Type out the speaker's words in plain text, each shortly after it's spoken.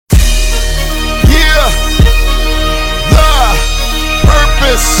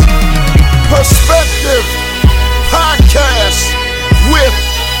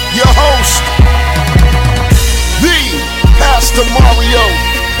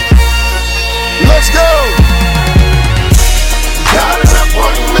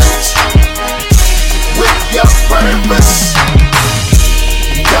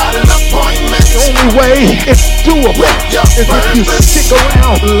is if you stick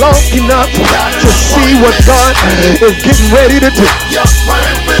around long enough to see what God is getting ready to do.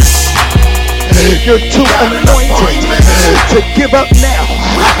 You're too anointed to give up now.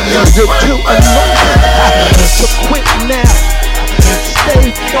 You're too anointed to quit now.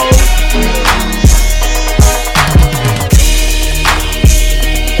 Stay focused.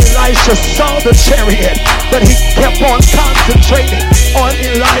 Elisha saw the chariot, but he kept on concentrating on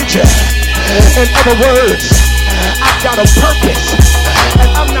Elijah. In other words, I've got a purpose, and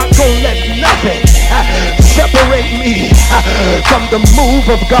I'm not going to let nothing separate me from the move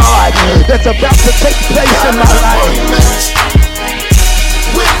of God that's about to take place in my life.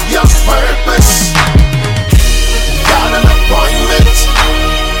 With your purpose, got an appointment.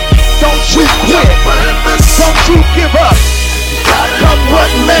 Don't you quit. Don't you give up. Come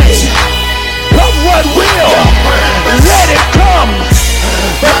what may, come what will, let it come.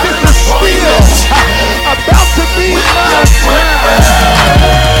 But this is still about to be my time.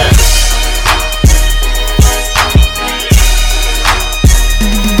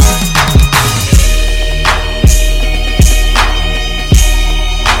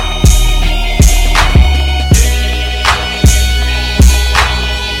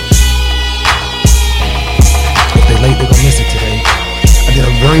 If they late, they're gonna miss it today. I did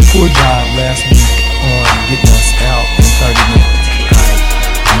a very poor job last week on getting us out in 30 minutes.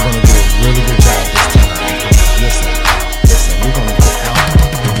 I'm going to do a really good job this time. Listen, we're going to get out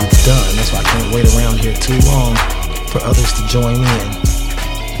and be done. That's why I can't wait around here too long for others to join in.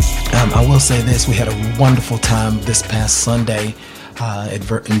 I will say this, we had a wonderful time this past Sunday in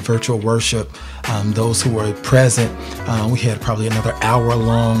virtual worship. Those who were present, we had probably another hour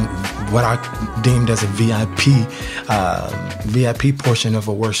long, what I deemed as a VIP portion of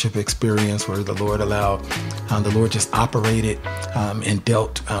a worship experience where the Lord allowed, the Lord just operated and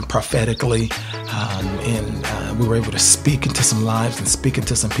dealt prophetically, and we were able to speak into some lives and speak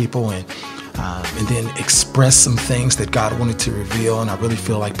into some people and then express some things that God wanted to reveal. And I really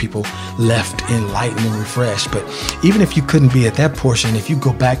feel like people left enlightened and refreshed. But even if you couldn't be at that portion, if you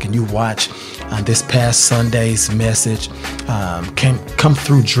go back and you watch this past Sunday's message, come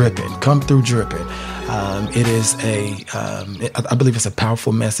through dripping. It is I believe it's a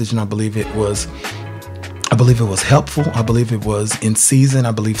powerful message, and I believe it was helpful. I believe it was in season.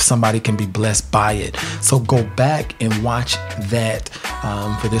 I believe somebody can be blessed by it. So go back and watch that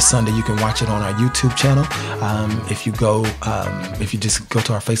for this Sunday. You can watch it on our YouTube channel. If you just go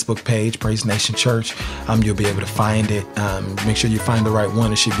to our Facebook page, Praise Nation Church, you'll be able to find it. Make sure you find the right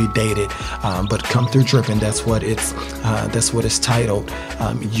one. It should be dated. But Come Through Dripping, that's what it's titled.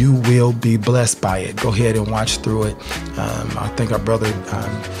 You will be blessed by it. Go ahead and watch through it. I think our brother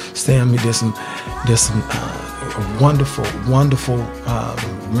Sam, he did some wonderful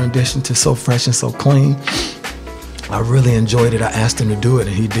rendition to So Fresh and So Clean. I really enjoyed it. I asked him to do it,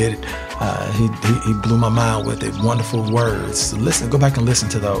 and he did it. He blew my mind with it. Wonderful words. So go back and listen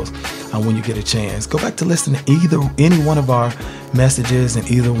to those when you get a chance. Go back to listen to any one of our messages and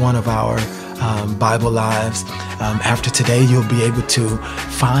either one of our Bible Lives. After today, you'll be able to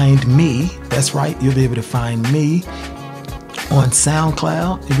find me. That's right. You'll be able to find me on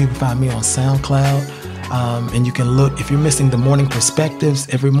SoundCloud. You'll be able to find me on SoundCloud. And you can look, if you're missing the morning perspectives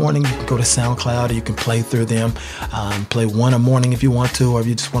every morning, you can go to SoundCloud, or you can play through them. Play one a morning if you want to, or if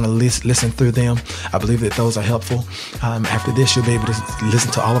you just want to listen through them. I believe that those are helpful. After this, you'll be able to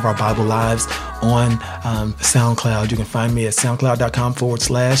listen to all of our Bible Lives on SoundCloud. You can find me at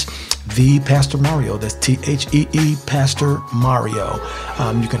soundcloud.com/The Pastor Mario. That's THEE Pastor Mario.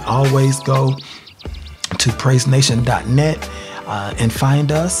 You can always go to praisenation.net and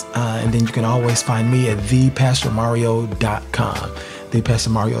find us, and then you can always find me at thepastormario.com.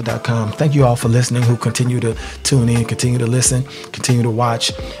 thepastormario.com. Thank you all for listening, who continue to tune in, continue to listen, continue to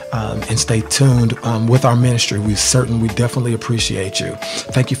watch, and stay tuned with our ministry. We definitely appreciate you.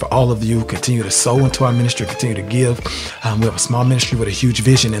 Thank you for all of you who continue to sow into our ministry, continue to give. We have a small ministry with a huge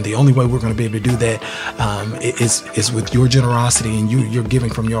vision, and the only way we're going to be able to do that is with your generosity and you're giving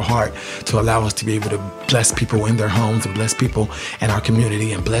from your heart to allow us to be able to bless people in their homes and bless people in our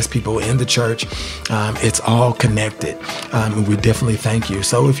community and bless people in the church. It's all connected, and we definitely thank you.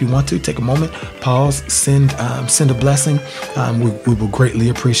 So if you want to take a moment, pause, send a blessing. We will greatly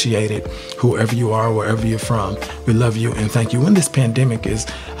appreciate it. Whoever you are, wherever you're from, we love you and thank you. When this pandemic is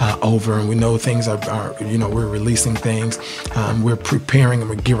over, and we know things are we're releasing things, we're preparing and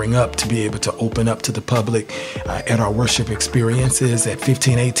we're gearing up to be able to open up to the public at our worship experiences at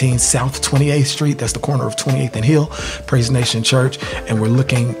 1518 South 28th Street. That's the corner of 28th and Hill, Praise Nation Church, and we're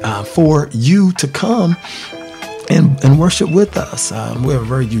looking for you to come and worship with us. We have a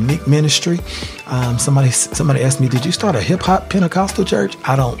very unique ministry. Somebody asked me, did you start a hip hop Pentecostal church?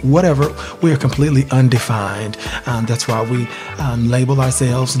 Whatever. We are completely undefined. That's why we label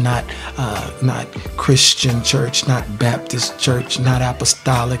ourselves not Christian church, not Baptist church, not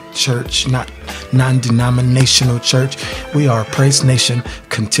apostolic church, not non-denominational church. We are Praise Nation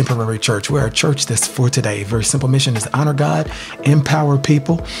Contemporary Church. We're a church that's for today. Very simple mission is honor God, empower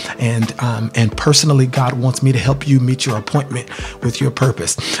people, and personally, God wants me to help you meet your appointment with your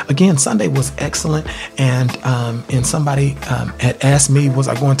purpose. Again, Sunday was excellent, and somebody had asked me, was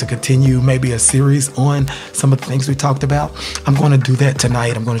I going to continue maybe a series on some of the things we talked about? I'm going to do that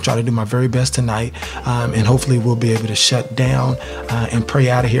tonight. I'm going to try to do my very best tonight, and hopefully we'll be able to shut down and pray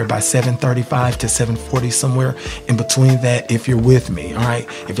out of here by 7:35 to 7:40, somewhere in between that, if you're with me. All right,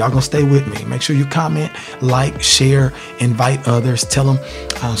 if y'all gonna stay with me, make sure you comment, like, share, invite others, tell them,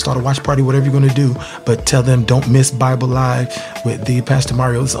 start a watch party, whatever you're gonna do, but tell them don't miss Bible Live with the Pastor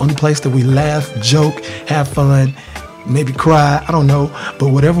Mario. It's the only place that we laugh, joke, have fun, maybe cry, I don't know, but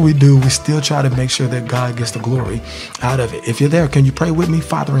whatever we do, we still try to make sure that God gets the glory out of it. If you're there, can you pray with me?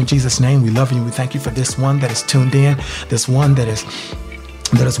 Father, in Jesus' name, we love you. We thank you for this one that is tuned in, this one that is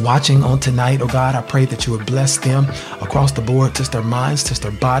watching on tonight. Oh God, I pray that you would bless them across the board, touch their minds, touch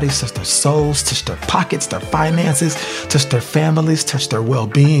their bodies, touch their souls, touch their pockets, their finances, touch their families, touch their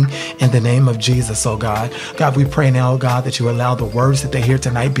well-being in the name of Jesus. Oh God, we pray now, oh God, that you allow the words that they hear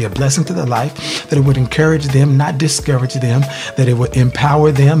tonight be a blessing to their life, that it would encourage them, not discourage them, that it would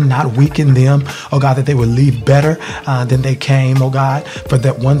empower them, not weaken them. Oh God, that they would leave better than they came. Oh God, for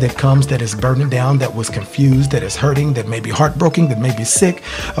that one that comes that is burdened down, that was confused, that is hurting, that may be heartbroken, that may be sick.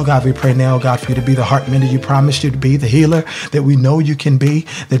 Oh God, we pray now, oh God, for you to be the heart mender you promised you to be, the healer that we know you can be,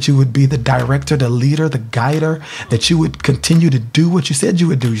 that you would be the director, the leader, the guider, that you would continue to do what you said you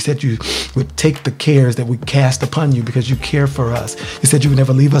would do. You said you would take the cares that we cast upon you because you care for us. You said you would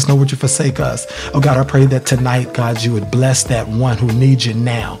never leave us, nor would you forsake us. Oh God, I pray that tonight, God, you would bless that one who needs you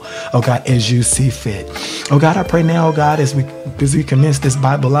now. Oh God, as you see fit. Oh God, I pray now, oh God, as we commence this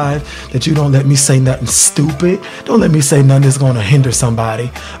Bible Live, that you don't let me say nothing stupid. Don't let me say nothing that's going to hinder somebody.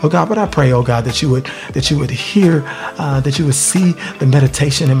 Oh God, but I pray, oh God, that you would hear, that you would see the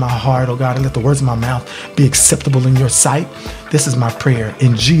meditation in my heart, oh God, and let the words of my mouth be acceptable in your sight. This is my prayer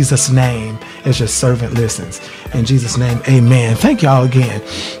in Jesus' name, as your servant listens. In Jesus' name, amen. Thank y'all again.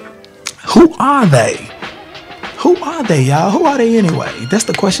 Who are they? Who are they, y'all? Who are they anyway? That's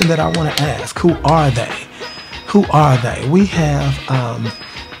the question that I want to ask. Who are they? Who are they? We have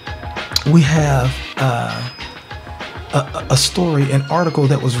a story, an article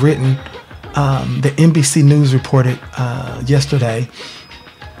that was written, the NBC News reported yesterday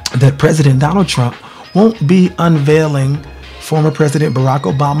that President Donald Trump won't be unveiling former President Barack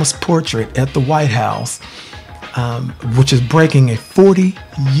Obama's portrait at the White House, which is breaking a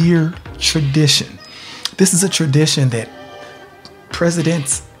 40-year tradition. This is a tradition that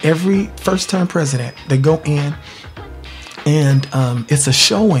presidents, every first-term president, they go in, and it's a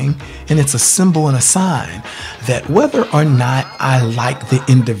showing, and it's a symbol and a sign that whether or not I like the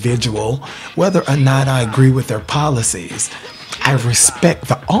individual, whether or not I agree with their policies, I respect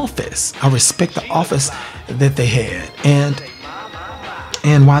the office. I respect the office that they had.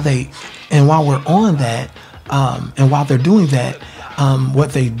 And while we're on that, and while they're doing that,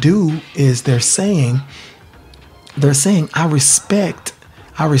 what they do is they're saying, I respect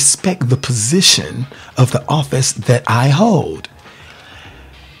the position of the office that I hold.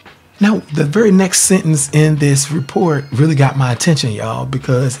 Now, the very next sentence in this report really got my attention, y'all,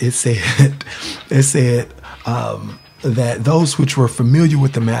 because it said that those which were familiar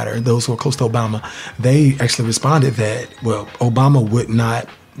with the matter, those who were close to Obama, they actually responded that, well, Obama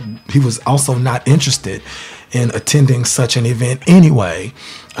he was also not interested in attending such an event anyway,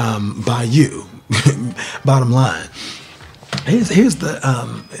 by you. Bottom line. Here's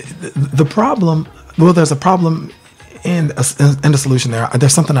the problem. Well, there's a problem and a solution there.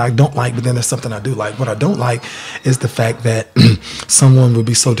 There's something I don't like, but then there's something I do like. What I don't like is the fact that someone would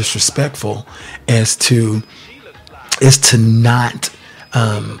be so disrespectful as to not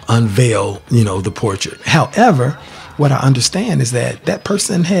unveil, the portrait. However, what I understand is that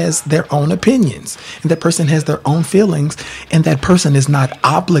person has their own opinions, and that person has their own feelings, and that person is not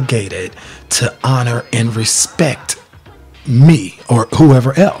obligated to honor and respect me or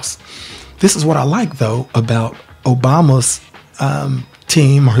whoever else. This is what I like, though, about Obama's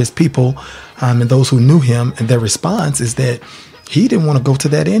team or his people, and those who knew him, and their response is that he didn't want to go to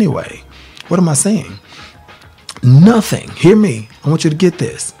that anyway. What am I saying? Nothing. Hear me. I want you to get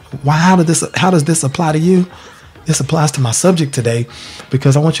this. How does this apply to you? This applies to my subject today,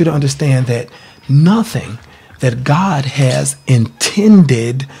 because I want you to understand that nothing that God has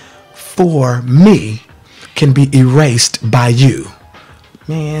intended for me can be erased by you.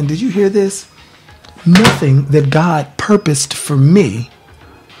 Man, did you hear this? Nothing that God purposed for me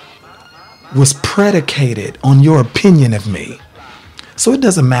was predicated on your opinion of me. So it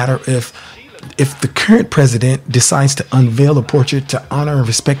doesn't matter if the current president decides to unveil a portrait to honor and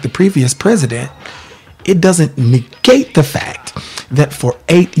respect the previous president. It doesn't negate the fact that for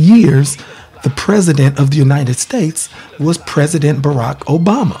 8 years, the president of the United States was President Barack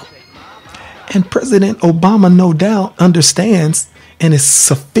Obama. And President Obama, no doubt, understands and is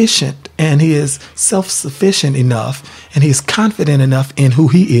sufficient, and he is self-sufficient enough, and he is confident enough in who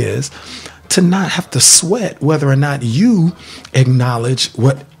he is to not have to sweat whether or not you acknowledge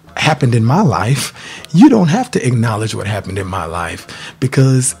what happened in my life. You don't have to acknowledge what happened in my life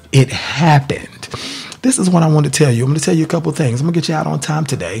because it happened. This is what I want to tell you. I'm going to tell you a couple things. I'm going to get you out on time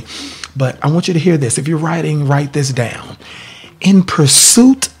today, but I want you to hear this. If you're writing, write this down. In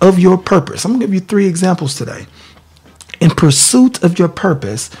pursuit of your purpose, I'm going to give you 3 examples today. In pursuit of your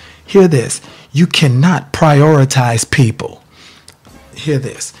purpose, hear this. You cannot prioritize people. Hear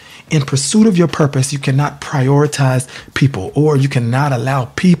this. In pursuit of your purpose, you cannot prioritize people, or you cannot allow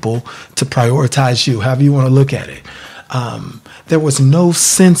people to prioritize you, however you want to look at it. There was no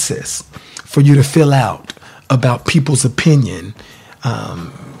census for you to fill out about people's opinion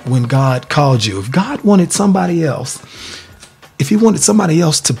when God called you. If God wanted somebody else, if he wanted somebody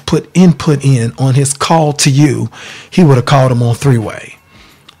else to put input in on his call to you, he would have called them on 3-way.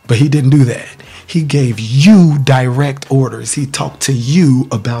 But he didn't do that. He gave you direct orders. He talked to you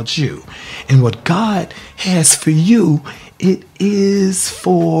about you. And what God has for you, it is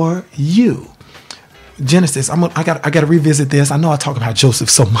for you. Genesis, I got to revisit this. I know I talk about Joseph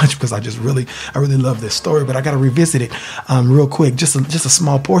so much because I really love this story, but I got to revisit it real quick, just a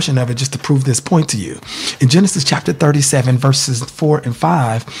small portion of it, just to prove this point to you. In Genesis chapter 37, verses 4 and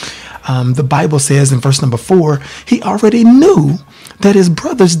 5, the Bible says in verse number 4, he already knew that his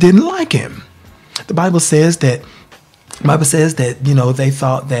brothers didn't like him. The Bible says that, they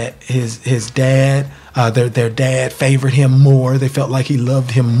thought that his dad, their dad favored him more. They felt like he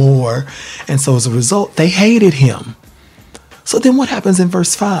loved him more. And so as a result, they hated him. So then what happens in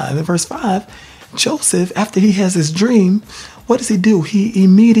verse 5? In verse 5, Joseph, after he has his dream, what does he do? He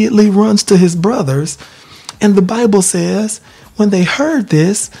immediately runs to his brothers. And the Bible says when they heard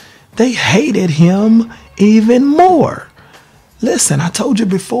this, they hated him even more. Listen, I told you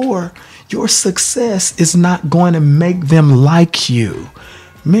before, your success is not going to make them like you.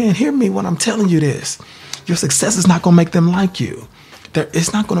 Man, hear me when I'm telling you this. Your success is not going to make them like you.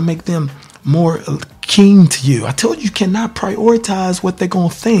 It's not going to make them more keen to you. I told you cannot prioritize what they're going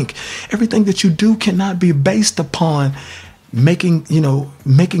to think. Everything that you do cannot be based upon making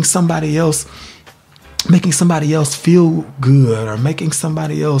somebody else feel good, or making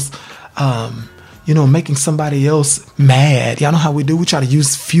somebody else making somebody else mad. Y'all know how we do. We try to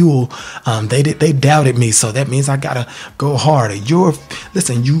use fuel. They doubted me, so that means I gotta go harder.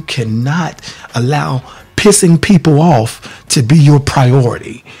 Listen, you cannot allow pissing people off to be your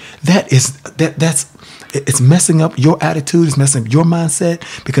priority. It's messing up your attitude. It's messing up your mindset,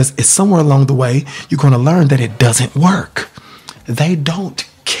 because it's somewhere along the way you're going to learn that it doesn't work. They don't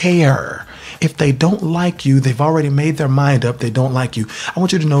care. If they don't like you, they've already made their mind up. They don't like you. I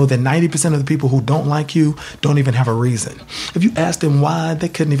want you to know that 90% of the people who don't like you don't even have a reason. If you ask them why, they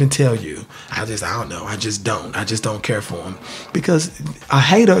couldn't even tell you. I don't know. I just don't care for them. Because a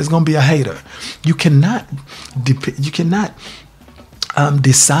hater is going to be a hater. You cannot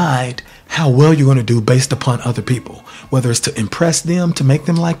decide how well you're going to do based upon other people, whether it's to impress them, to make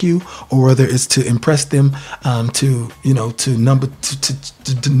them like you, or whether it's to impress them to number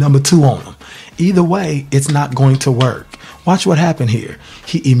two on them. Either way, it's not going to work. Watch what happened here.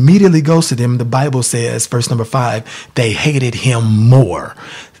 He immediately goes to them. The Bible says, verse number 5, they hated him more.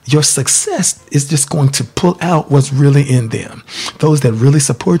 Your success is just going to pull out what's really in them. Those that really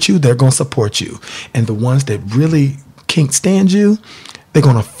support you, they're going to support you. And the ones that really can't stand you, they're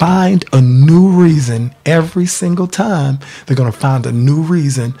going to find a new reason every single time. They're going to find a new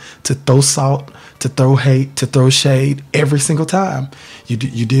reason to throw salt, to throw hate, to throw shade every single time. You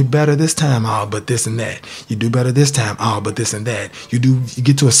did better this time, but this and that. You do better this time, but this and that. You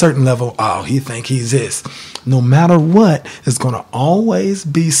get to a certain level, he think he's this. No matter what, there's going to always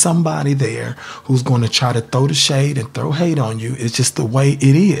be somebody there who's going to try to throw the shade and throw hate on you. It's just the way it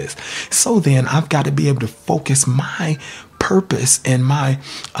is. So then I've got to be able to focus my purpose and my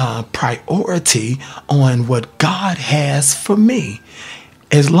priority on what God has for me.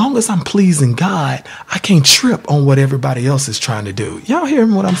 As long as I'm pleasing God, I can't trip on what everybody else is trying to do. Y'all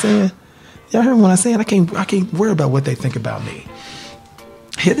hearing what I'm saying? Y'all hearing what I'm saying? I can't worry about what they think about me.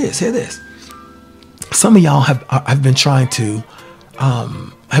 Hear this. Some of y'all have been trying to,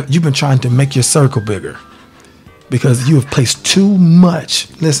 you've been trying to make your circle bigger because you have placed too much.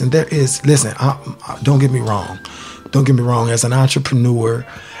 Listen, don't get me wrong. Don't get me wrong. As an entrepreneur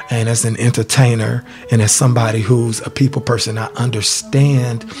and as an entertainer and as somebody who's a people person, I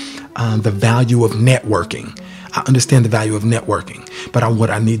understand the value of networking. I understand the value of networking. But what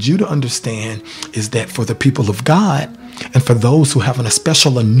I need you to understand is that for the people of God, and for those who have a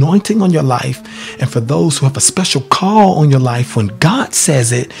special anointing on your life, and for those who have a special call on your life, when God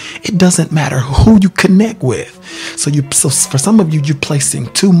says it, it doesn't matter who you connect with. So for some of you, you're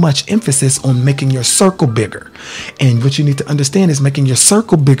placing too much emphasis on making your circle bigger. And what you need to understand is making your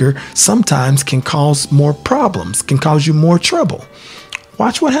circle bigger sometimes can cause more problems, can cause you more trouble.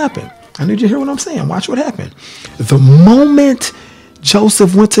 Watch what happened. I need you to hear what I'm saying. Watch what happened. The moment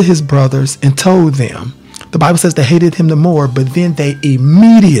Joseph went to his brothers and told them, the Bible says they hated him the more, but then they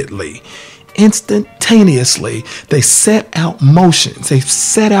immediately, instantaneously, they set out motions. They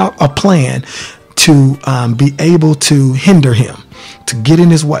set out a plan to be able to hinder him, to get in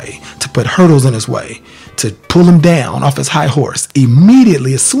his way, to put hurdles in his way, to pull him down off his high horse.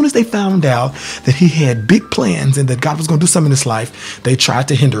 Immediately, as soon as they found out that he had big plans and that God was going to do something in his life, they tried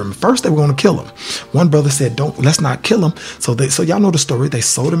to hinder him. First, they were going to kill him. One brother said, let's not kill him. So y'all know the story. They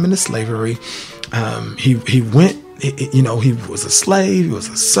sold him into slavery. He went, he was a slave. He was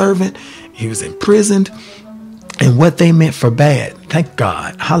a servant. He was imprisoned. And what they meant for bad, thank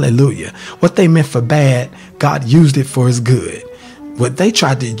God, hallelujah. What they meant for bad, God used it for his good. What they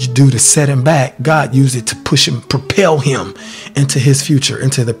tried to do to set him back, God used it to push him, propel him into his future,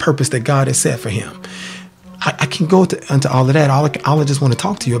 into the purpose that God has set for him. I can go into all of that. All I just want to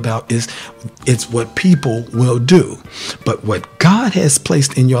talk to you about is it's what people will do. But what God has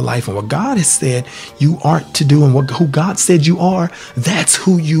placed in your life and what God has said you are to do and who God said you are, that's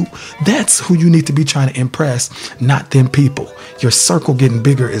who you need to be trying to impress, not them people. Your circle getting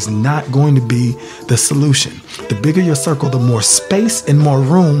bigger is not going to be the solution. The bigger your circle, the more space and more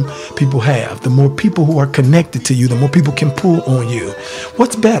room people have. The more people who are connected to you, the more people can pull on you.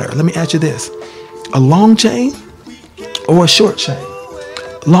 What's better? Let me ask you this. A long chain or a short chain?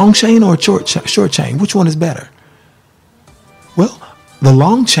 Long chain or a short chain? Which one is better? Well, the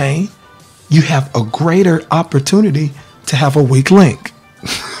long chain, you have a greater opportunity to have a weak link.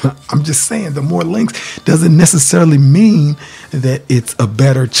 I'm just saying the more links doesn't necessarily mean that it's a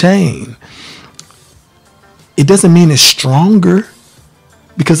better chain. It doesn't mean it's stronger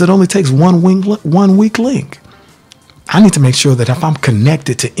because it only takes one weak link. I need to make sure that if I'm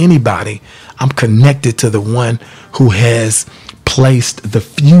connected to anybody, I'm connected to the one who has placed the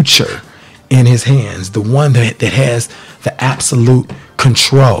future in his hands, the one that has the absolute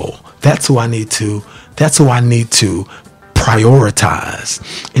control. That's who I need to prioritize.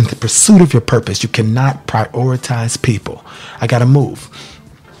 In the pursuit of your purpose, you cannot prioritize people. I got to move.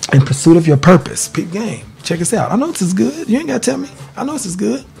 In pursuit of your purpose, peep game, check us out. I know this is good. You ain't got to tell me. I know this is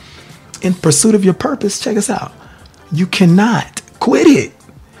good. In pursuit of your purpose, check us out. You cannot quit it.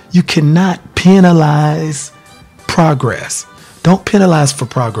 You cannot penalize progress. Don't penalize for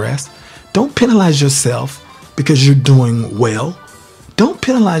progress. Don't penalize yourself because you're doing well. Don't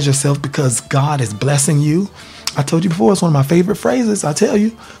penalize yourself because God is blessing you. I told you before, it's one of my favorite phrases. I tell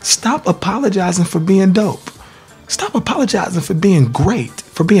you, stop apologizing for being dope. Stop apologizing for being great,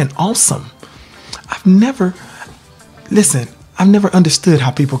 for being awesome. I've never understood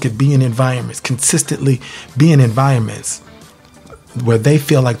how people could be in environments, consistently be in environments where they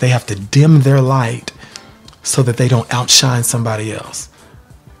feel like they have to dim their light so that they don't outshine somebody else.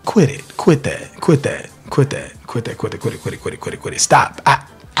 Quit it. Quit that. Stop.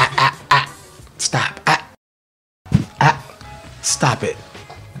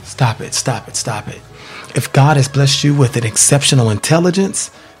 Stop it. If God has blessed you with an exceptional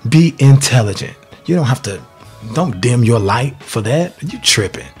intelligence, be intelligent. Don't dim your light for that. You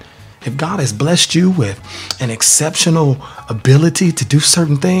tripping. If God has blessed you with an exceptional ability to do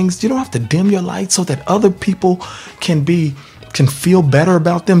certain things, you don't have to dim your light so that other people can feel better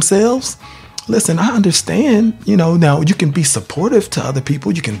about themselves. Listen, I understand, now you can be supportive to other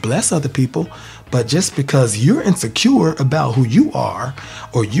people. You can bless other people. But just because you're insecure about who you are,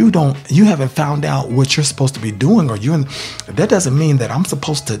 or you haven't found out what you're supposed to be doing, that doesn't mean that I'm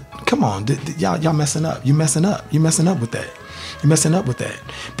supposed to, come on, y'all messing up. You're messing up with that. You're messing up with that.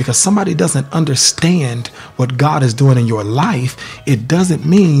 Because somebody doesn't understand what God is doing in your life, it doesn't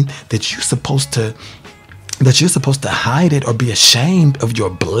mean that you're supposed to hide it or be ashamed of your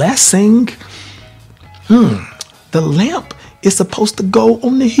blessing. The lamp is supposed to go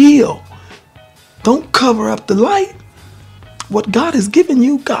on the hill. Don't cover up the light. what God has given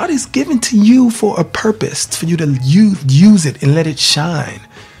you, God has given to you for a purpose, for you to use it and let it shine.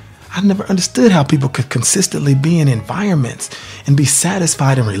 I never understood how people could consistently be in environments and be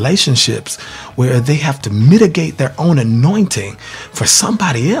satisfied in relationships where they have to mitigate their own anointing for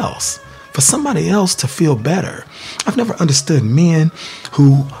somebody else to feel better. I've never understood men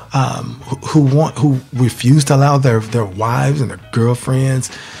who refuse to allow their wives and their girlfriends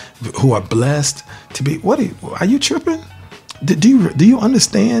who are blessed to be. Are you tripping? Do you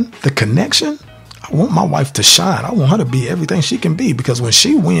understand the connection? I want my wife to shine. I want her to be everything she can be, because when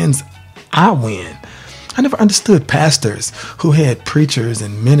she wins, I win. I never understood pastors who had preachers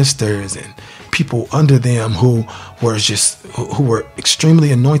and ministers and people under them who were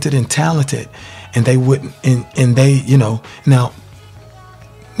extremely anointed and talented, and they wouldn't, and they, now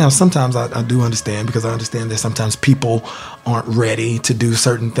sometimes I do understand, because I understand that sometimes people aren't ready to do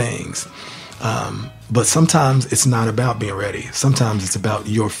certain things. But sometimes it's not about being ready. Sometimes it's about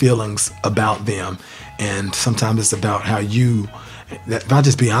your feelings about them. And sometimes it's about how if I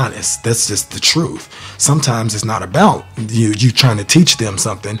just be honest, that's just the truth. Sometimes it's not about you trying to teach them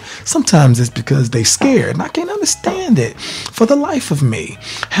something. Sometimes it's because they scared. And I can't understand it for the life of me,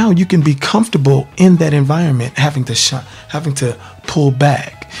 how you can be comfortable in that environment, having to pull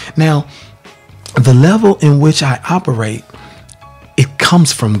back. Now, the level in which I operate, it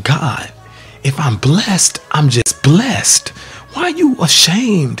comes from God. If I'm blessed, I'm just blessed. Why are you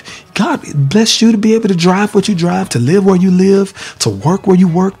ashamed? God bless you to be able to drive what you drive, to live where you live, to work where you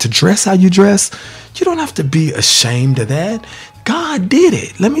work, to dress how you dress. You don't have to be ashamed of that. God did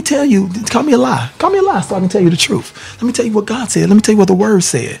it. Let me tell you, call me a lie. Call me a lie so I can tell you the truth. Let me tell you what God said. Let me tell you what the word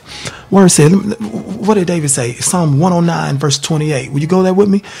said. What did David say? Psalm 109 verse 28. Will you go there with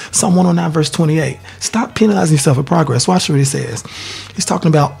me? Psalm 109 verse 28. Stop penalizing yourself for progress. Watch what he says. He's talking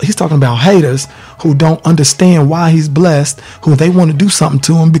about haters who don't understand why he's blessed, who they want to do something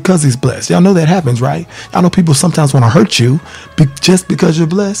to him because he's blessed. Y'all know that happens, right? Y'all know people sometimes want to hurt you just because you're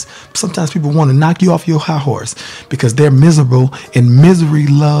blessed. Sometimes people want to knock you off your high horse because they're miserable, and misery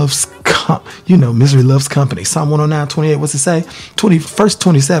loves company. Psalm 109, 28, what's it say? Verse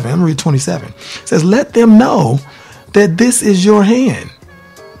 27. I'm going to read 27. It says, let them know that this is your hand.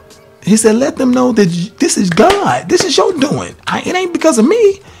 He said, let them know that this is God. This is your doing. It ain't because of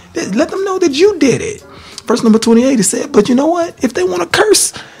me. Let them know that you did it. Verse number 28, he said, but you know what? If they want to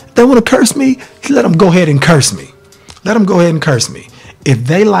curse me, let them go ahead and curse me. Let them go ahead and curse me. If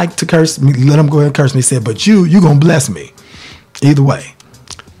they like to curse me, let them go ahead and curse me. He said, but you're going to bless me. Either way,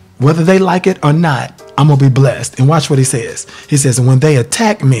 whether they like it or not, I'm going to be blessed. And watch what he says. He says, and when they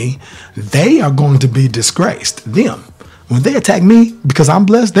attack me, they are going to be disgraced. Them. When they attack me because I'm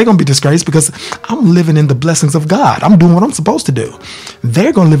blessed, they're going to be disgraced because I'm living in the blessings of God. I'm doing what I'm supposed to do.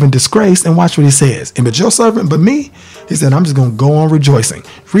 They're going to live in disgrace. And watch what he says. And but your servant, but me, he said, I'm just going to go on rejoicing.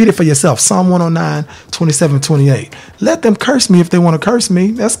 Read it for yourself. Psalm 109, 27, 28. Let them curse me if they want to curse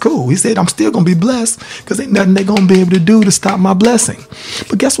me. That's cool. He said, I'm still going to be blessed because ain't nothing they're going to be able to do to stop my blessing.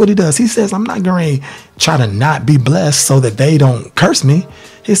 But guess what he does? He says, I'm not going to try to not be blessed so that they don't curse me.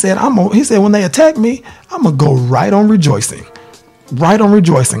 He said, when they attack me, I'm going to go right on rejoicing. Right on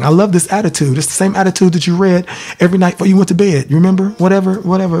rejoicing. I love this attitude. It's the same attitude that you read every night before you went to bed. You remember? Whatever,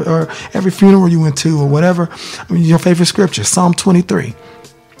 or every funeral you went to or whatever. Your favorite scripture, Psalm 23.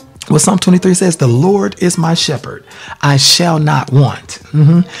 Well, Psalm 23 says, the Lord is my shepherd. I shall not want.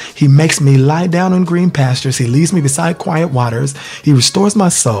 He makes me lie down in green pastures. He leads me beside quiet waters. He restores my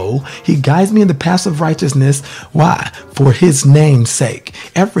soul. He guides me in the paths of righteousness. Why? For his name's sake.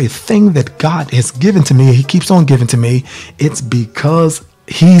 Everything that God has given to me, he keeps on giving to me. It's because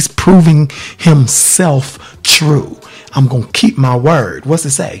he's proving himself true. I'm going to keep my word. What's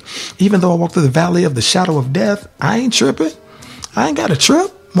it say? Even though I walk through the valley of the shadow of death, I ain't tripping. I ain't got a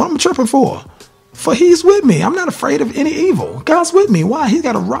trip. What am I tripping for? For he's with me. I'm not afraid of any evil. God's with me. Why? He's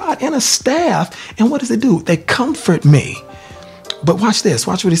got a rod and a staff. And what does it do? They comfort me. But watch this.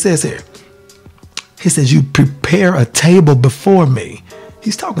 Watch what he says here. He says, you prepare a table before me.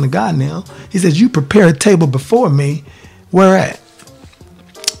 He's talking to God now. He says, you prepare a table before me. Where at?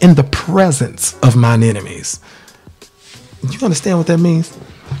 In the presence of mine enemies. You understand what that means?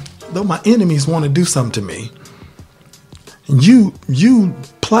 Though my enemies want to do something to me, you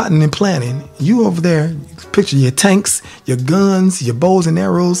plotting and planning, you over there, picture your tanks, your guns, your bows and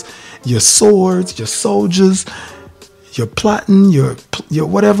arrows, your swords, your soldiers, your plotting, your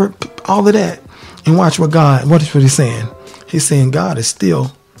whatever, all of that. And watch what he's saying. He's saying God is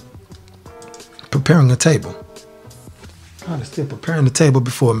still preparing a table. God is still preparing the table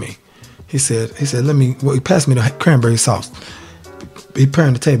before me. He said, he passed me the cranberry sauce. He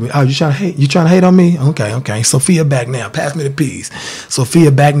preparing the table. Oh, you trying to hate? You trying to hate on me? Okay. Sophia, back now. Pass me the peas.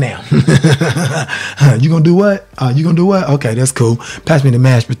 Sophia, back now. You gonna do what? You gonna do what? Okay, that's cool. Pass me the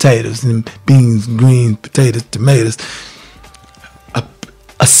mashed potatoes and beans, green potatoes, tomatoes.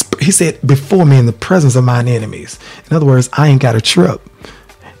 He said, before me in the presence of mine enemies. In other words, I ain't got a trip.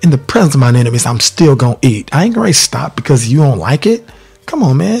 In the presence of mine enemies, I'm still gonna eat. I ain't gonna stop because you don't like it. Come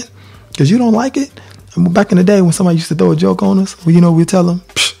on, man. Because you don't like it. Back in the day when somebody used to throw a joke on us, well, you know, we tell them,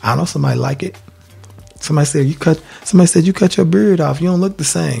 I know somebody like it. Somebody said you cut your beard off. You don't look the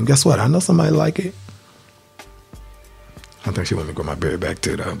same. Guess what? I know somebody like it. I think she wanted me to grow my beard back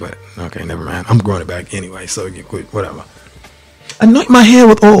too, though. But okay, never mind. I'm growing it back anyway, so you can quit. Whatever. Anoint my head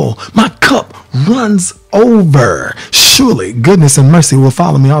with oil. My cup runs over. Surely goodness and mercy will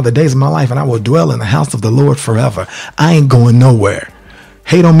follow me all the days of my life, and I will dwell in the house of the Lord forever. I ain't going nowhere.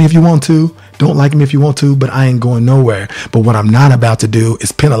 Hate on me if you want to. Don't like me if you want to, but I ain't going nowhere. But what I'm not about to do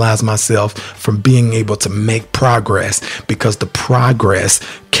is penalize myself from being able to make progress, because the progress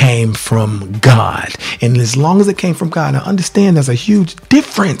came from God. And as long as it came from God, I understand there's a huge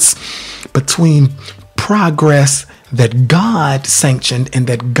difference between progress that God sanctioned and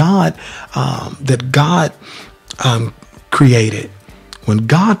that God created. When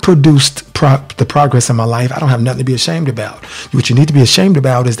God produced the progress in my life, I don't have nothing to be ashamed about. What you need to be ashamed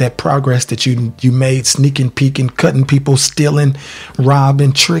about is that progress that you made, sneaking, peeking, cutting people, stealing,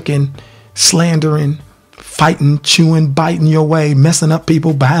 robbing, tricking, slandering, fighting, chewing, biting your way, messing up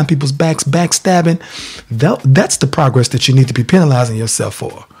people, behind people's backs, backstabbing. That's the progress that you need to be penalizing yourself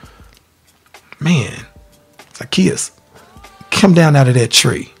for. Man, Zacchaeus, come down out of that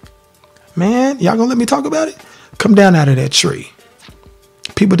tree. Man, y'all gonna let me talk about it? Come down out of that tree.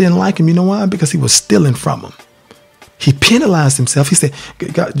 People didn't like him. You know why? Because he was stealing from them. He penalized himself. He said,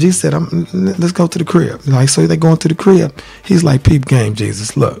 Jesus said, let's go to the crib. Like, so they're going to the crib. He's like, peep game,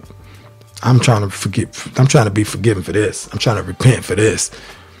 Jesus, look, I'm trying to be forgiven for this. I'm trying to repent for this.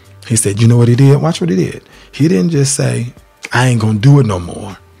 He said, you know what he did? Watch what he did. He didn't just say, I ain't going to do it no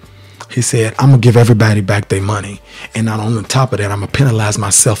more. He said, I'm going to give everybody back their money. And not on the top of that, I'm going to penalize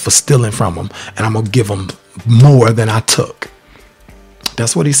myself for stealing from them. And I'm going to give them more than I took.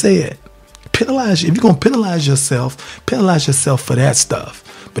 That's what he said. Penalize. If you're going to penalize yourself for that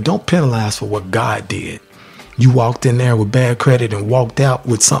stuff. But don't penalize for what God did. You walked in there with bad credit and walked out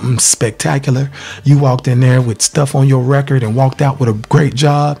with something spectacular. You walked in there with stuff on your record and walked out with a great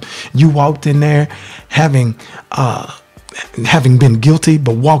job. You walked in there having been guilty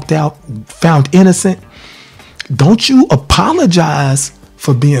but walked out found innocent. Don't you apologize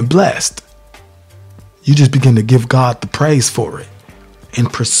for being blessed. You just begin to give God the praise for it. In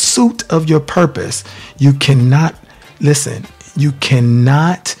pursuit of your purpose, you cannot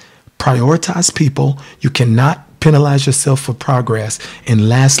prioritize people. You cannot penalize yourself for progress. And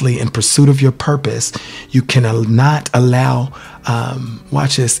lastly, in pursuit of your purpose, you cannot allow,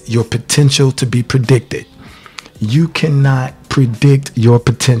 your potential to be predicted. You cannot predict your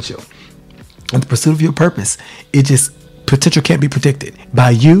potential. In the pursuit of your purpose, potential can't be predicted by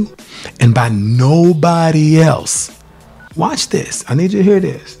you and by nobody else. Watch this. I need you to hear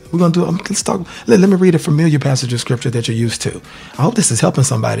this. We're going to do it. Let's talk. Let me read a familiar passage of scripture that you're used to. I hope this is helping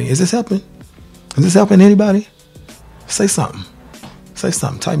somebody. Is this helping? Is this helping anybody? Say something. Say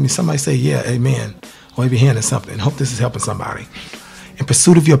something. Type me. Somebody say, yeah, amen. Wave your hand or something. Hope this is helping somebody. In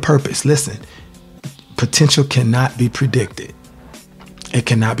pursuit of your purpose, listen, potential cannot be predicted. It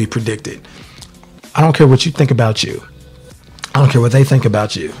cannot be predicted. I don't care what you think about you. I don't care what they think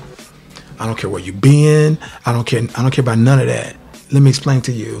about you. I don't care where you've been. I don't care about none of that. Let me explain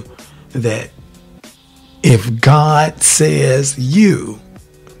to you that if God says this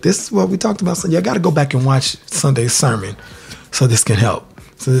is what we talked about. So you got to go back and watch Sunday's sermon so this can help.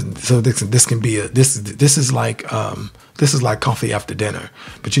 So this can be this is like coffee after dinner.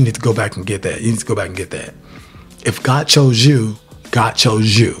 But you need to go back and get that. You need to go back and get that. If God chose you, God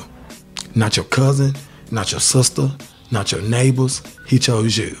chose you. Not your cousin, not your sister, not your neighbors. He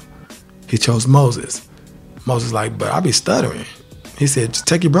chose you. He chose Moses. Moses like, but I be stuttering. He said, just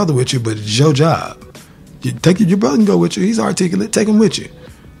take your brother with you, but it's your job. Your brother can go with you. He's articulate. Take him with you.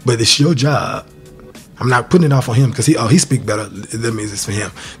 But it's your job. I'm not putting it off on him because he speak better. That means it's for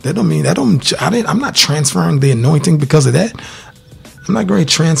him. I'm not transferring the anointing because of that. I'm not going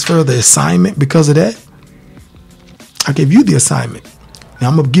to transfer the assignment because of that. I gave you the assignment. Now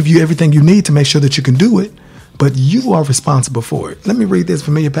I'm going to give you everything you need to make sure that you can do it. But you are responsible for it. Let me read this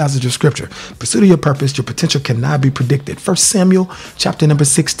familiar passage of scripture. Pursuit of your purpose, your potential cannot be predicted. 1 Samuel chapter number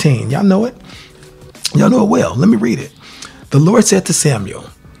 16. Y'all know it? Y'all know it well. Let me read it. The Lord said to Samuel,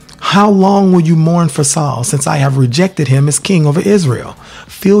 How long will you mourn for Saul, since I have rejected him as king over Israel?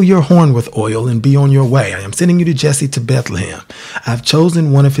 Fill your horn with oil and be on your way. I am sending you to Jesse to Bethlehem. I've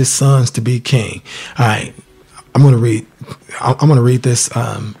chosen one of his sons to be king. All right, I'm going to read this.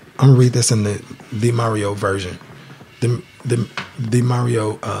 I'm going to read this in the Mario version, the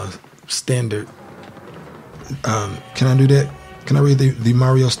Mario standard. Can I do that? Can I read the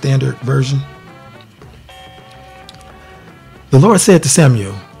Mario standard version? The Lord said to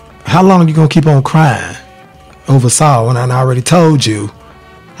Samuel, how long are you going to keep on crying over Saul when I already told you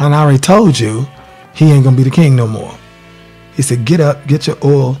he ain't going to be the king no more? He said, get up, get your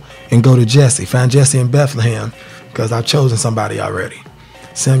oil, and go to Jesse. Find Jesse in Bethlehem, because I've chosen somebody already.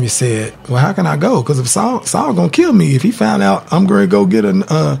 Samuel said, well, how can I go? Because if Saul going to kill me if he found out I'm going to go get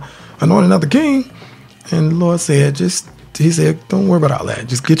anoint another king. And the Lord said, he said, don't worry about all that.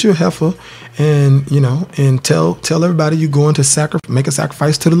 Just get your heifer and tell everybody you're going to make a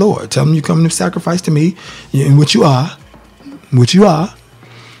sacrifice to the Lord. Tell them you're coming to sacrifice to me, in which you are.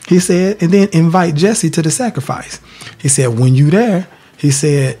 He said, and then invite Jesse to the sacrifice. He said, when you there, he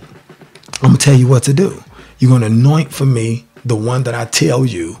said, I'm going to tell you what to do. You're going to anoint for me the one that I tell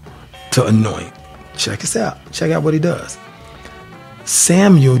you to anoint. Check this out. Check out what he does.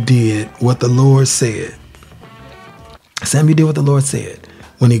 Samuel did what the Lord said.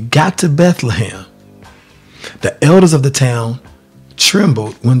 When he got to Bethlehem, the elders of the town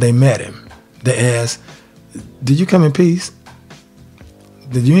trembled when they met him. They asked, did you come in peace?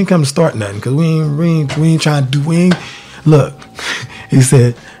 You ain't come to start nothing, because we ain't trying to do, look, he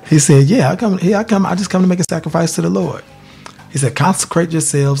said, yeah, I just come to make a sacrifice to the Lord. He said, consecrate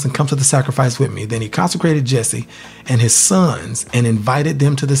yourselves and come to the sacrifice with me. Then he consecrated Jesse and his sons and invited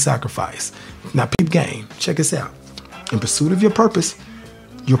them to the sacrifice. Now, peep game, check this out. In pursuit of your purpose,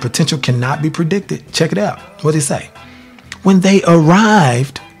 your potential cannot be predicted. Check it out. What did he say? When they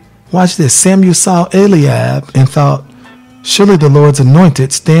arrived, watch this, Samuel saw Eliab and thought, surely the Lord's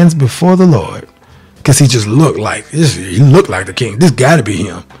anointed stands before the Lord. Because he looked like the king. This got to be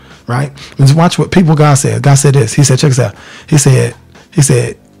him. Right? Just watch what God said. God said this. He said, check this out. He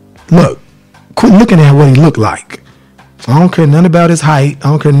said, look, quit looking at what he looked like. I don't care none about his height. I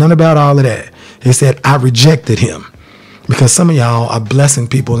don't care none about all of that. He said, I rejected him. Because some of y'all are blessing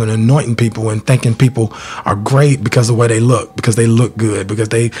people and anointing people and thinking people are great because of the way they look, because they look good, because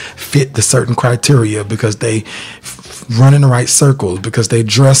they fit the certain criteria, because they run in the right circles, because they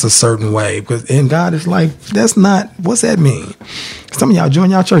dress a certain way. And God is like, that's not, what's that mean? Some of y'all join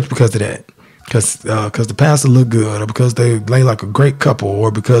y'all church because of that. Because the pastor look good, or because they lay like a great couple,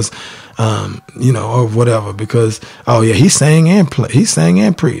 or because, or whatever. Because, oh yeah, he sang and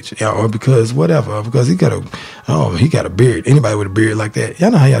preach, yeah, or because whatever, or because he got a beard. Anybody with a beard like that,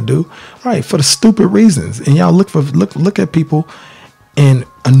 y'all know how y'all do, right? For the stupid reasons, and y'all look at people and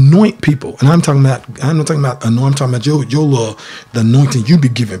anoint people. And I'm not talking about the anointing you be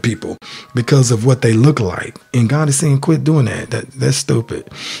giving people because of what they look like. And God is saying, quit doing that. That's stupid.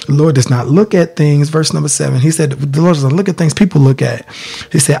 The Lord does not look at things. Verse number 7, he said, the Lord doesn't look at things people look at.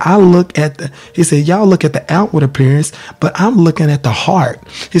 He said, y'all look at the outward appearance, but I'm looking at the heart.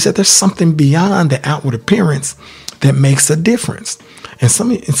 He said, there's something beyond the outward appearance that makes a difference. And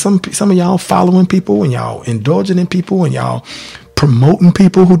some of y'all following people, and y'all indulging in people, and y'all promoting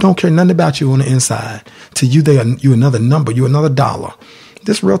people who don't care nothing about you on the inside. To you, you another number, you another dollar.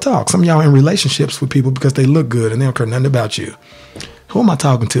 This real talk. Some of y'all in relationships with people because they look good and they don't care nothing about you. Who am I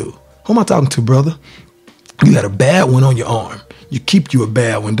talking to? Brother? You got a bad one on your arm. You keep you a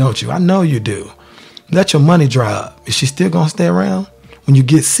bad one, don't you? I know you do. Let your money dry up. Is she still going to stay around? When you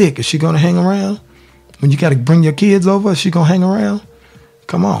get sick, is she going to hang around? When you got to bring your kids over, is she going to hang around?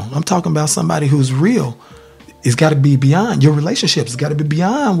 Come on. I'm talking about somebody who's real. It's got to be beyond your relationships. It's got to be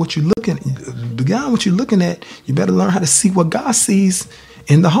beyond what you're looking at. You better learn how to see what God sees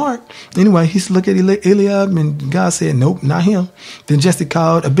in the heart. Anyway, he's looking at Eliab, and God said, nope, not him. Then Jesse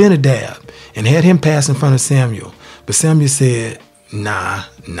called Abinadab and had him pass in front of Samuel. But Samuel said, nah,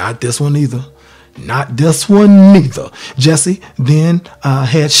 not this one either. Not this one neither. Jesse then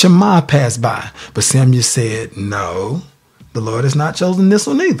had Shammah pass by. But Samuel said, no, the Lord has not chosen this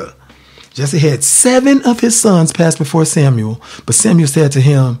one either. Jesse had 7 of his sons pass before Samuel, but Samuel said to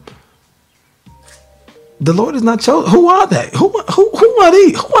him, the Lord is not chosen. Who are they? Who are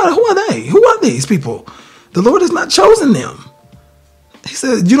these? Who are they? Who are these people? The Lord has not chosen them. He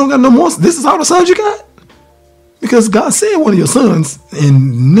said, you don't got no more. This is all the sons you got? Because God said one of your sons,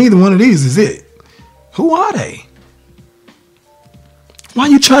 and neither one of these is it. Who are they? Why are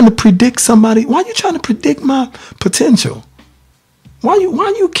you trying to predict somebody? Why are you trying to predict my potential? Why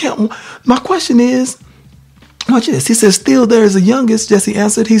you can't? My question is, Watch this. He says, still there is a youngest. Jesse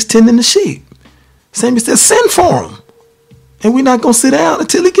answered, he's tending the sheep. Samuel said, send for him. And we're not going to sit down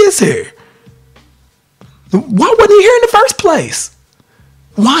until he gets here. Why wasn't he here in the first place?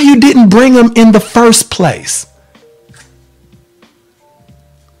 Why you didn't bring him in the first place?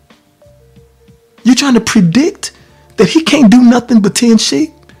 You trying to predict that he can't do nothing but tend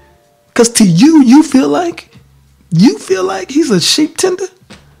sheep? Because to you, you feel like he's a sheep tender?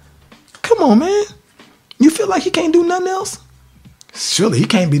 Come on, man. You feel like he can't do nothing else? Surely he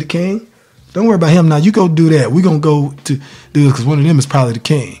can't be the king. Don't worry about him now. You go do that. We're going to go to do it because one of them is probably the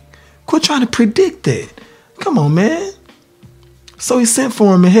king. Quit trying to predict that. Come on, man. So he sent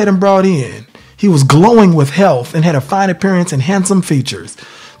for him and had him brought in. He was glowing with health and had a fine appearance and handsome features.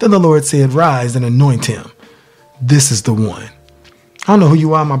 Then the Lord said, rise and anoint him. This is the one. I don't know who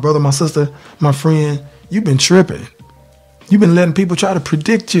you are, my brother, my sister, my friend. You've been tripping. You've been letting people try to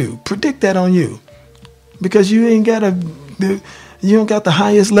predict you. Predict that on you. Because you ain't got you don't got the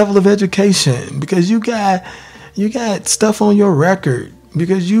highest level of education. Because you got stuff on your record.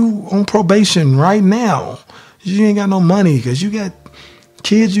 Because you on probation right now. You ain't got no money. Because you got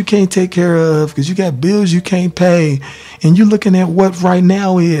kids you can't take care of. Because you got bills you can't pay. And you're looking at what right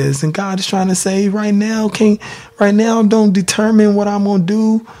now is. And God is trying to say right now don't determine what I'm going to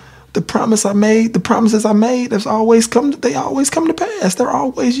do. The promises I made, they always come to pass. They're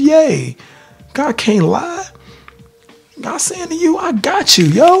always yay. God can't lie. God's saying to you, I got you,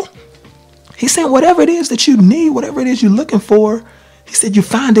 yo. He's saying whatever it is that you need, whatever it is you're looking for, he said you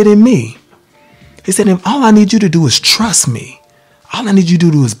find it in me. He said, if all I need you to do is trust me. All I need you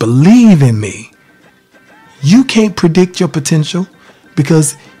to do is believe in me. You can't predict your potential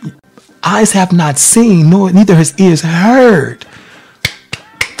because eyes have not seen, nor neither has ears heard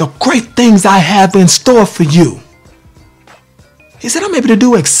the great things I have in store for you. He said, I'm able to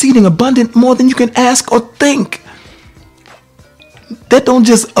do exceeding abundant more than you can ask or think. That's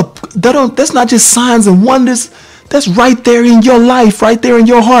not just signs and wonders. That's right there in your life, right there in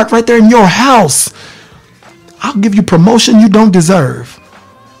your heart, right there in your house. I'll give you promotion you don't deserve.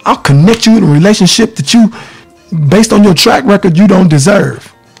 I'll connect you in a relationship that you, based on your track record, you don't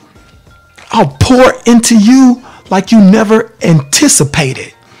deserve. I'll pour into you like you never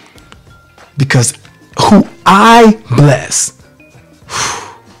anticipated. Because who I bless.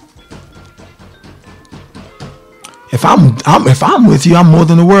 If I'm with you, I'm more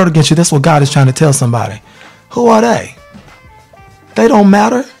than the world against you. That's what God is trying to tell somebody. Who are they? They don't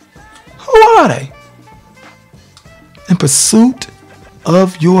matter. Who are they? In pursuit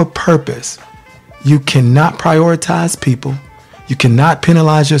of your purpose, you cannot prioritize people. You cannot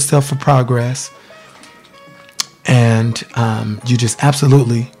penalize yourself for progress. And you just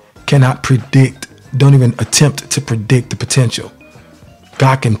absolutely cannot predict. Don't even attempt to predict the potential.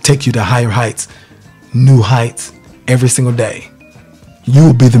 God can take you to higher heights, new heights every single day. You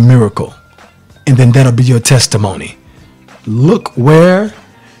will be the miracle. And then that'll be your testimony. Look where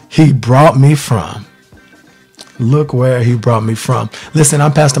he brought me from. Look where he brought me from. Listen,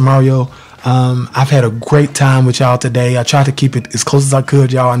 I'm Pastor Mario. I've had a great time with y'all today. I tried to keep it as close as I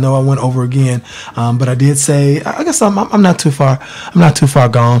could, y'all. I know I went over again, but I did say, I guess I'm not too far. I'm not too far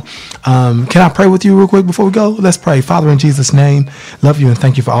gone. Can I pray with you real quick before we go? Let's pray. Father, in Jesus' name, love you and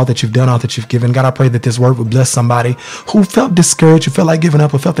thank you for all that you've done, all that you've given. God, I pray that this word would bless somebody who felt discouraged, who felt like giving up,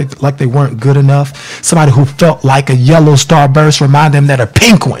 who felt like they weren't good enough. Somebody who felt like a yellow starburst, remind them that a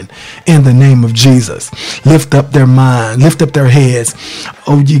pink one in the name of Jesus. Lift up their mind, lift up their heads.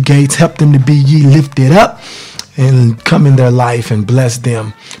 O ye gates, help them to be ye lifted up and come in their life and bless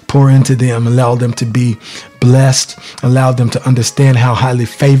them, pour into them, allow them to be blessed, allow them to understand how highly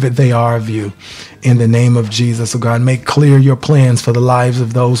favored they are of you. In the name of Jesus, oh God, make clear your plans for the lives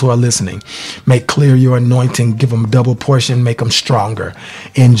of those who are listening. Make clear your anointing, give them double portion, make them stronger.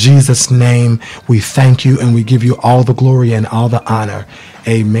 In Jesus' name, we thank you and we give you all the glory and all the honor.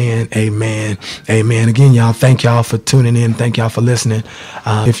 Amen, amen, amen. Again, y'all, thank y'all for tuning in. Thank y'all for listening.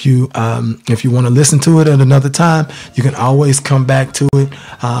 If you want to listen to it at another time, you can always come back to it.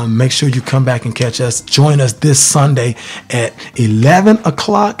 Make sure you come back and catch us. Join us this Sunday at 11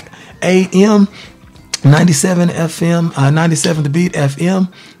 o'clock a.m. 97 FM, 97 The Beat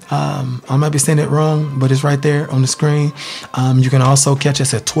FM. I might be saying it wrong, but it's right there on the screen. You can also catch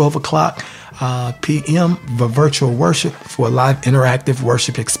us at 12 o'clock p.m. for virtual worship, for a live interactive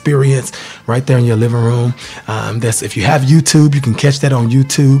worship experience right there in your living room. That's if you have YouTube, you can catch that on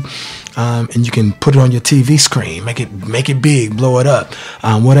YouTube. And you can put it on your TV screen, make it big, blow it up,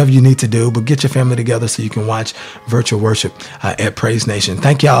 whatever you need to do. But get your family together so you can watch virtual worship at Praise Nation.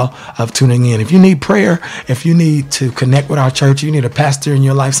 Thank y'all for tuning in. If you need prayer, if you need to connect with our church, you need a pastor in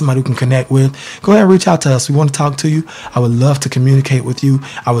your life, somebody who can connect with, go ahead and reach out to us. We want to talk to you. I would love to communicate with you.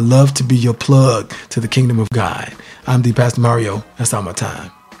 I would love to be your plug to the kingdom of God. I'm the Pastor Mario. That's all my time.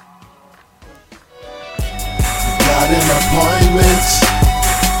 Got an appointment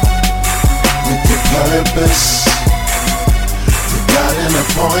with your purpose. You got an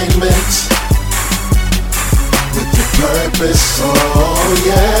appointment with your purpose. Oh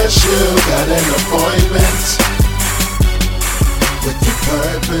yes, you got an appointment with your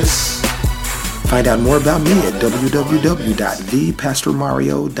purpose. Find out more about me at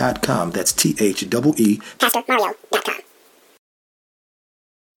www.thepastormario.com. That's THEE. Pastor Mario.